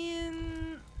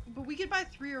mean, but we could buy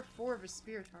 3 or 4 of a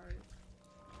spirit heart.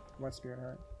 What spirit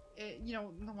heart? You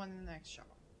know, the one in the next shop.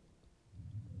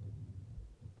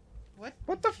 What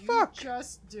What did the you fuck?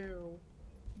 just do?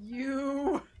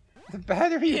 You The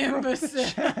battery broke the imbecile.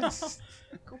 chest.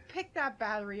 Go pick that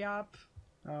battery up.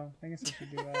 Oh, I guess I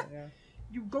should do that, yeah.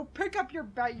 You go pick up your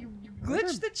you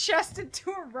glitch the chest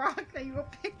into a rock, then you go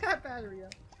pick that battery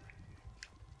up.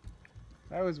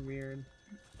 That was weird.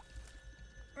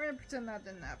 We're gonna pretend that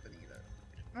didn't happen either.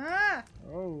 Ah!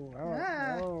 Oh,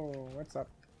 Ah. oh, what's up?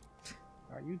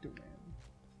 How you doing?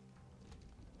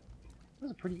 That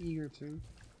was pretty eager too.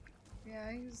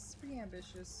 Yeah, he's pretty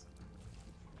ambitious.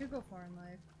 He'll go far in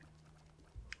life.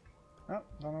 Oh,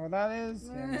 don't know what that is.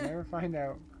 Yeah, we'll never find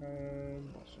out. Cause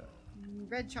bullshit.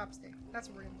 Red chopstick. That's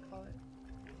what we're gonna call it.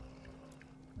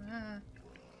 Ah.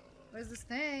 What is this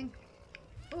thing?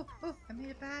 Oh, I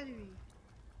made a battery.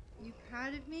 Are you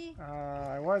proud of me?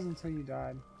 I was until you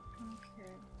died.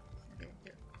 Okay,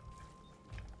 here.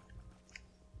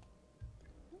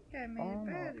 Okay, I made Oh, a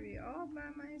no. battery all by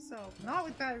myself. Not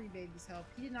with Battery Baby's help.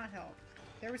 He did not help.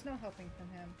 There was no helping from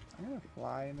him. I'm gonna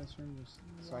fly in this room just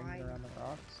so I can get Why? around the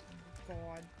rocks.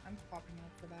 God, I'm popping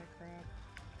out for that crap.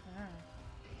 Ah.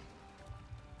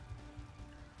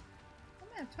 Oh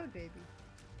man, Toad Baby.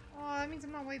 Oh, that means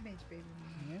I'm not White Mage Baby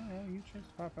anymore. Yeah, you chose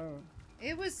to pop out.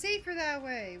 It was safer that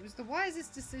way. It was the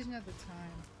wisest decision at the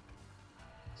time.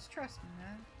 Just trust me,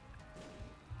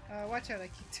 man. Watch out, I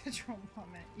kicked a drone bomb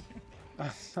at you.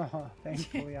 Oh,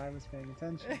 thankfully I was paying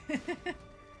attention.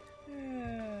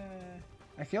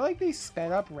 I feel like they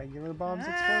sped up regular bombs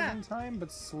explosion time,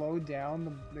 but slowed down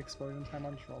the explosion time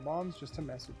on troll bombs just to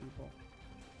mess with people.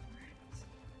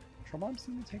 Troll bombs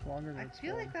seem to take longer to I explode.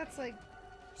 feel like that's like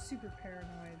super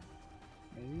paranoid.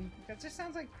 Maybe? That just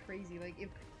sounds like crazy. Like if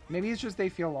Maybe it's just they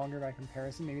feel longer by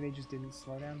comparison. Maybe they just didn't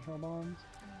slow down troll bombs.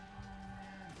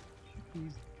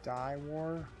 Please die,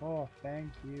 war. Oh, thank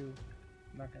you.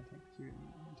 I'm not gonna take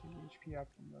HP up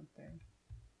from the thing.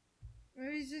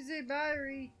 maybe you should say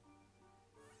battery.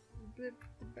 Blip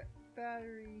the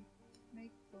battery.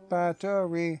 Make those.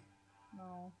 Battery.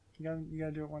 No. You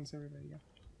gotta do it once every video.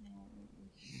 No.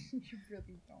 You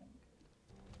really don't.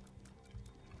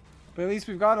 But at least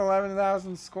we've got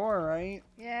 11,000 score, right?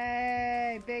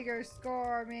 Yay! Bigger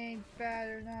score means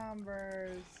better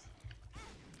numbers.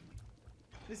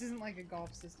 This isn't like a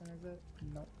golf system, is it?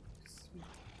 Nope. Sweet.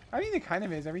 I mean, it kind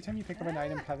of is. Every time you pick up an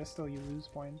item pedestal, you lose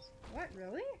points. What,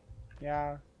 really?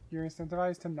 Yeah. You're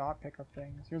incentivized to not pick up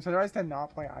things. You're incentivized to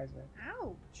not play Isaac,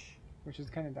 Ouch. which is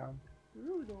kind of dumb.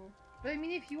 Brutal. But I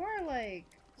mean, if you are like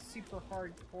super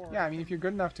hardcore. Yeah, I mean, if you're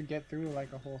good enough to get through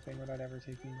like a whole thing without ever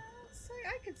taking... It's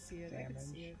like, I could see it. I could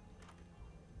see Damage. it.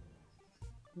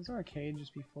 Does arcade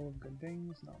just be full of good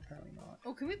things? No, apparently not.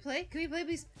 Oh, can we play? Can we play,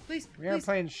 please? Please. We aren't please.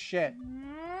 playing shit. No,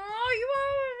 you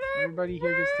are. Everybody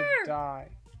here gets to die.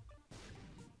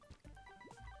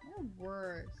 You're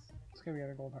worse. Let's go get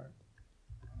a gold heart.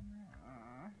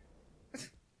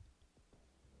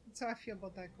 That's how I feel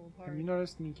about that gold heart. Have you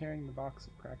noticed me carrying the box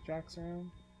of crackjacks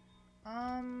around?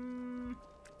 I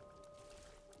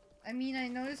mean, I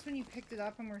noticed when you picked it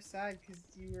up and were sad because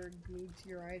you were glued to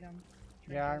your item.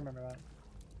 Yeah, I remember that.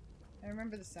 I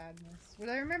remember the sadness. What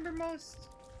I remember most?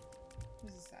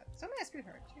 This is sad. So I'm gonna speed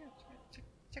hard.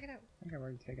 Check it out. I think I've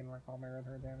already taken like all my red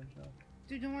heart damage though.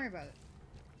 Dude, don't worry about it.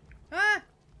 Ah!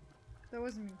 That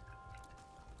wasn't me.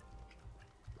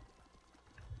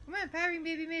 Come on, battery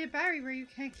baby made a battery where you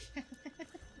can't get it.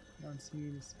 Wants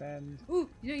me to spend Ooh,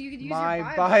 you know, you could use my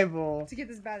your Bible to get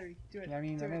this battery. Do it. Yeah, I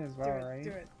mean, do I it, might as do well, it, right?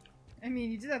 Do it. I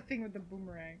mean, you did that thing with the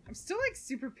boomerang. I'm still like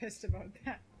super pissed about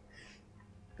that.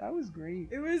 That was great.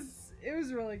 It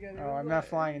was really good. Oh, I'm not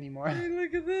flying anymore. Hey,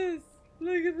 look at this.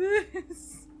 Look at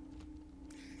this.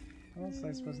 What else am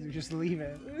I supposed to do? Just leave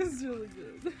it. It was really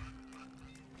good.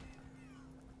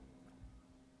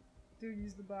 Dude,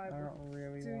 use the Bible. I don't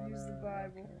really Dude, want to. use the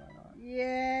Bible. Okay, why not?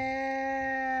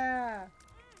 Yeah.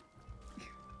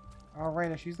 Oh,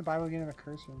 right. I should use the Bible again in the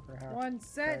curse room for half. 1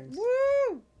 cent. price.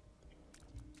 Woo!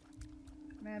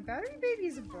 Man, Battery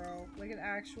Baby's a bro. Like an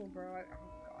actual bro. Oh,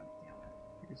 god damn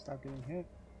it. You can stop getting hit.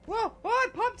 Whoa! Oh, I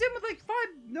popped in with like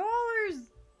 $5!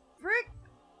 Frick!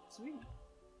 Sweet.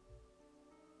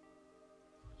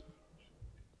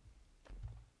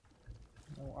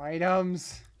 No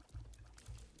items.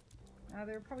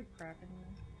 They were probably crap anyway.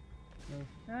 No.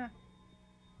 Ah.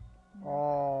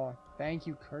 Oh, thank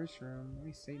you, curse room. At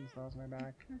least Satan still has my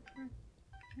back.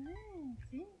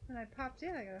 See? When I popped in,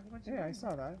 I got a whole bunch of Yeah, I money.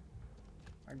 saw that.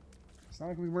 It's not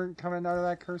like we weren't coming out of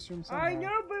that curse room somehow. I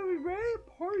know, but it was very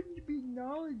important to be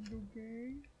knowledgeable,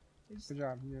 okay? Good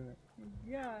job, you did it.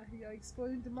 Yeah, he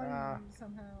exploded the money Ah.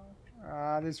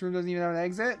 somehow. This room doesn't even have an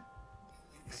exit?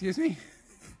 Excuse me?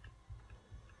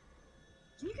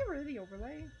 Can you get rid of the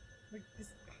overlay? Like this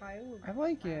pile of I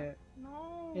like it.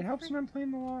 No. It helps frick- when I'm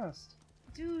playing the Lost.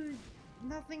 Dude,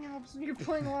 nothing helps when you're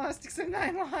playing Lost except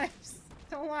 9 lives.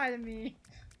 Don't lie to me.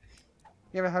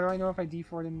 Yeah, but how do I know if I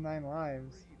D4'd in 9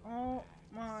 lives? Oh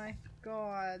my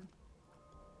god.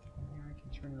 Yeah, I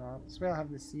can turn it off. This way I'll have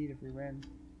the seed if we win.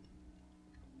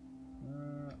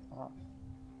 Off.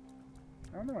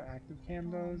 I don't know what active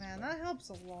cam Oh does. man, that helps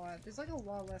a lot. There's like a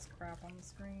lot less crap on the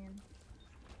screen.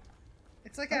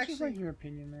 It's like That's just actually, like your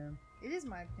opinion, man. it is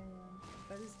my opinion.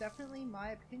 That is definitely my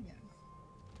opinion.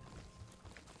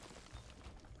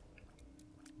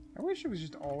 I wish it was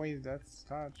just always Death's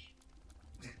Touch.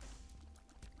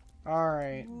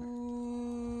 Alright.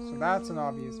 So that's an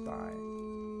obvious buy.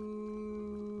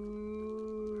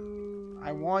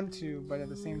 I want to, but at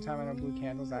the same time I know Blue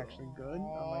Candle's actually good,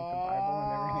 unlike the Bible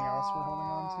and everything else we're holding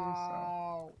on to, so...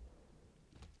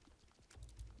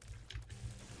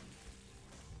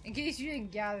 In case you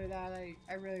didn't gather that, I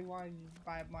really wanted you to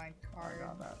buy a blank card. I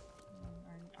got that.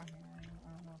 I don't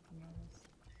know if you know this.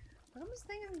 What was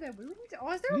thinking that we would need to.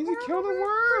 Oh, is there You a need to worm kill the over there?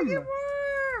 worm! Friggin'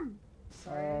 worm!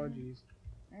 Sorry. Oh, jeez.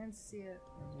 I didn't see it.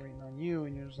 I was waiting on you,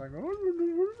 and you're just like, oh,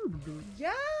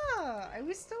 Yeah! I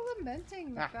was still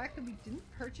lamenting the Ah. fact that we didn't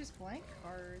purchase blank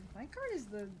card. Blank card is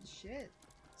the shit.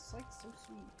 It's like so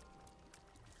sweet.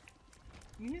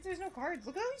 Even if there's no cards.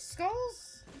 Look at all these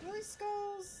skulls! Look at all these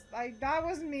skulls! That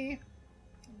wasn't me.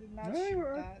 I did not No, you shoot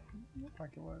were. that. It looked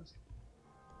like it was.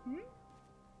 Hmm?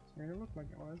 It looked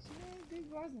like it was. It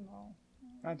wasn't all.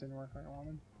 That didn't work like I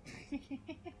wanted. I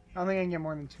don't think I can get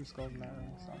more than 2 skulls in that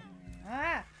room, so.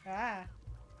 Ah! Ah!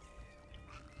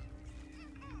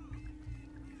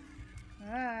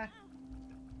 Ah!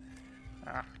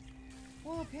 Ah.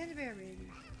 Whoa, panda bear baby.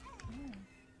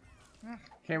 Yeah.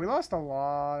 Okay, we lost a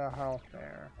lot of health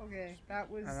there. Okay, that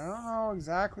was. And I don't know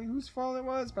exactly whose fault it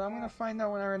was, but I'm gonna find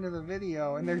out when I end the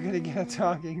video, and they're gonna get a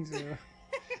talking to.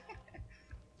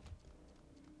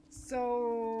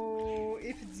 So,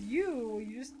 if it's you,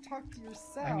 you just talk to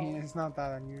yourself. I mean, it's not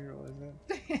that unusual, is it?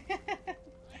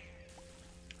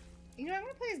 You know, I'm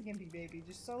gonna play as Gimpy Baby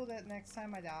just so that next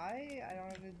time I die, I don't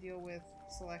have to deal with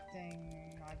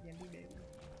selecting not Gimpy Baby.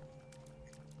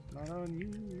 Not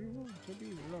unusual to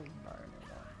be loved by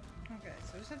anyone. Okay,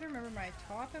 so I just have to remember my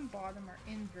top and bottom are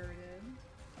inverted.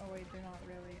 Oh wait, they're not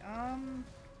really.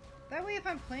 That way if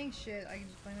I'm playing shit, I can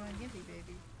just blame it on Gimpy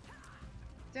Baby.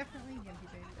 Definitely Gimpy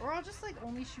Baby. Or I'll just like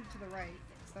only shoot to the right,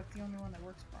 because that's the only one that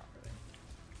works properly.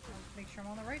 I'll make sure I'm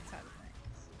on the right side of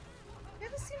things. Yeah,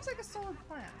 this seems like a solid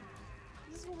plan.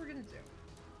 This is what we're gonna do.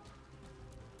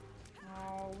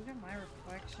 Oh, we got my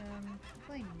reflection. I'm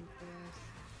playing Mucus.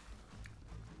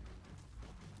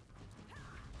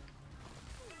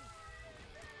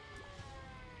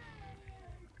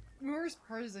 The worst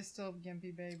part is I still have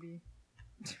Gimpy Baby.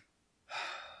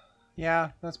 Yeah,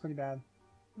 that's pretty bad.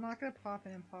 I'm not gonna pop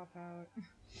in and pop out.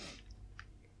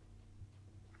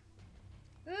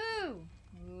 Ooh!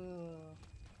 Ugh.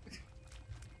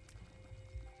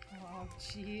 Oh,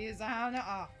 jeez. I don't know.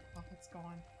 Oh, it's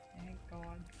gone. Thank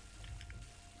God.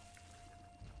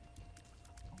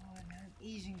 Oh, I'm an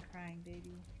Asian crying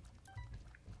baby.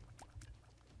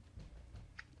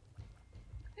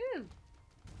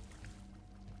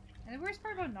 worst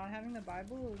part about not having the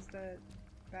Bible is that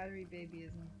Battery Baby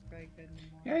isn't very good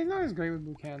anymore. Yeah, he's not as great with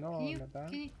Blue Candle. I'll Can you, admit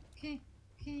that. can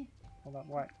you, Hold on,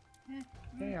 what? Eh,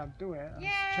 Yeah, I'll do it. I'm Yay!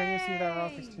 checking to see if that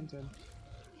rock is tinted.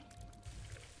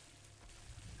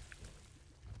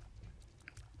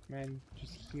 Man,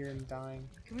 just hear him dying.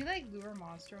 Can we like lure a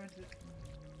monster into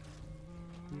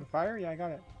In the fire? Yeah, I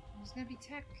got it. There's gonna be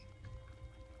tech.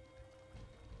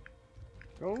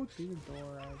 Go through the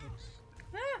door,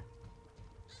 Isaac. Ah!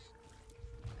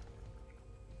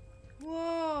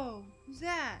 Whoa! Who's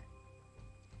that?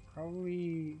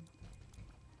 Probably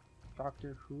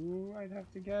Doctor Who, I'd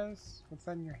have to guess. What's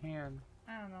that in your hand?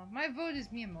 I don't know. My vote is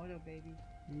Miyamoto, baby.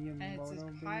 And it's Miyamoto, this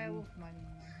baby. pile of money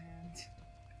in my hand.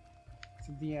 It's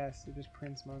a DS. It just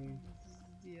prints money. This is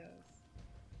DS.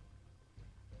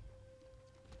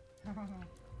 Oh,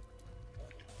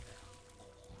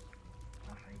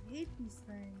 I hate these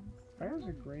things. Fires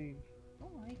are great. I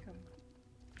don't like them.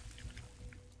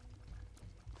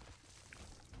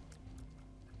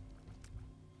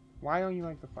 Why don't you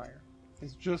like the fire?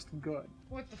 It's just good.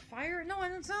 What, the fire? No,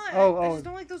 it's not. Oh, I oh, just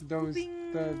don't like those the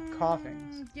pooping...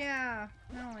 coughings. Yeah,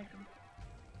 I don't like them.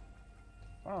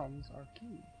 Bombs are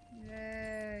key.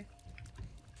 Yay.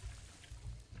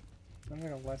 Sounds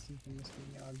like a lesson from Mr.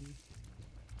 Miyagi.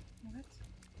 What?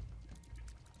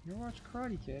 You ever watch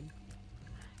Karate Kid?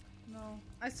 No.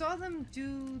 I saw them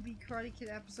do the Karate Kid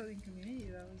episode in Community,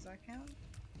 though. Does that count?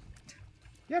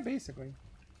 Yeah, basically.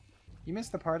 You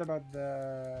missed the part about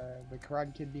the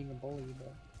Karate Kid being a bully,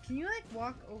 but... Can you, like,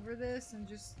 walk over this and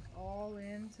just all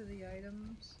into the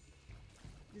items?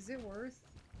 Is it worth?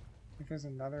 If there's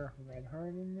another red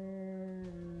heart in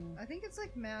there... I think it's,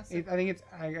 like, massive. I think it's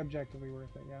objectively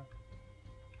worth it, yeah.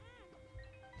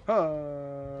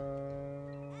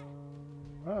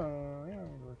 Yeah,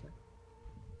 worth it.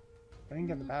 I didn't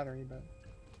get the battery, but...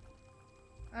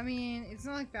 I mean, it's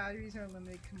not like batteries are a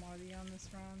limited commodity on this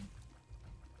run.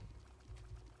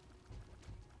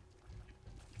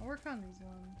 I'll work on these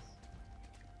ones.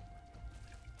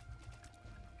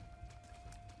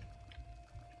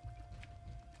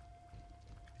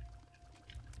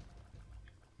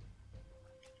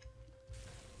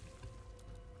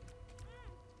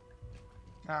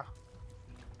 Ah.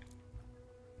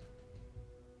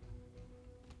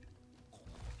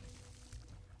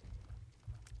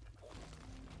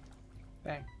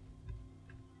 Bang.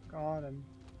 Got him.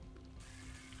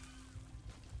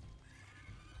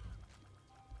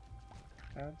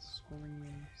 That scream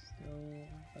still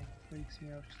like freaks me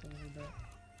out just a little bit.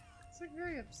 It's like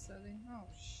very upsetting. Oh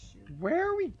shoot. Where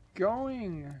are we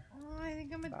going? Oh, I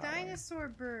think I'm a Bye. dinosaur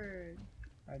bird.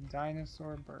 A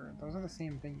dinosaur bird. Those are the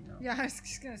same thing, you know. Yeah, I was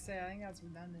just gonna say, I think that's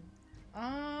redundant.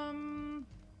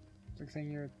 It's like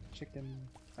saying you're a chicken.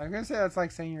 I was gonna say that's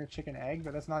like saying you're a chicken egg,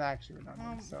 but that's not actually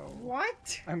redundant, so...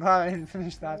 What? I'm glad I didn't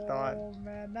finish that thought. Oh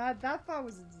man, that thought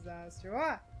was a disaster.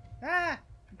 What? Ah!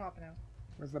 I'm popping out.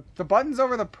 Was the buttons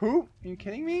over the poop? Are you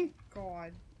kidding me?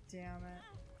 God damn it.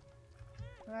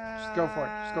 Just go for it.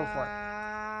 Just go for it.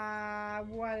 Ah,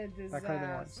 what a disaster. That could have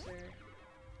been worse.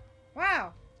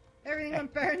 Wow! Everything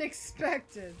went better than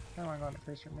expected. I don't want to go on the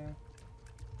cursor now.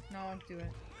 No, don't do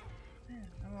it.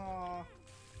 Oh.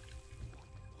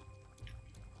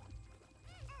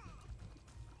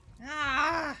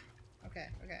 Ah! Okay.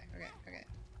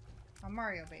 I'm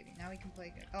Mario, baby. Now we can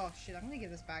play good. Oh shit, I'm gonna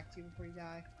give this back to you before you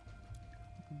die.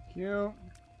 Thank you.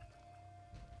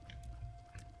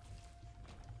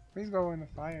 Please go in the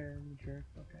fire, you jerk.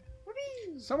 Okay.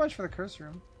 Whoopee! So much for the curse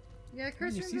room. Yeah,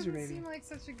 cursor Caesar doesn't baby. seem like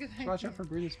such a good Just idea. watch out for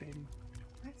Brutus, baby.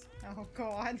 What? Oh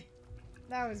god.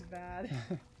 That was bad.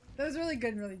 That was really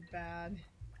good and really bad.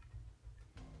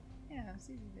 Yeah,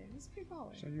 Caesar baby. It's pretty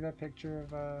baller. Showed you that picture of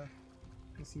the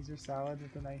Caesar salad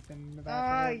with the knife in the Oh,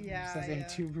 back of it? yeah, It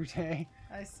says yeah. A2 Brute.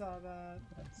 I saw that.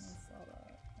 That's, I saw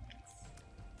that.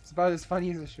 it's about as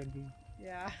funny as it should be.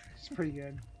 Yeah. It's pretty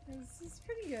good. It's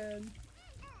pretty good.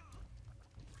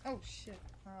 Oh shit.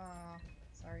 Oh,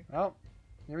 sorry. Well,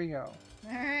 here we go.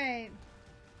 Alright.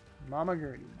 Mama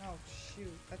Gertie. Oh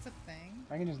shoot. That's a thing.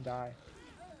 I can just die.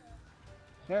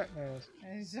 There it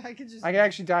is. I could just. I can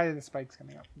actually die to the spikes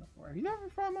coming up from the floor. Have you never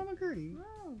fought Mama Gertie?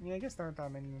 Oh. Yeah, I guess there aren't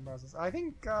that many bosses. I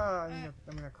think I'm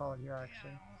gonna call it here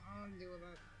actually. I'll deal with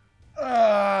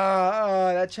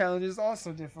that. That challenge is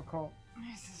also difficult.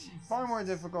 Far more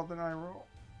difficult than I roll.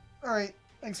 Alright,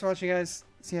 thanks for watching guys.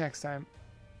 See you next time.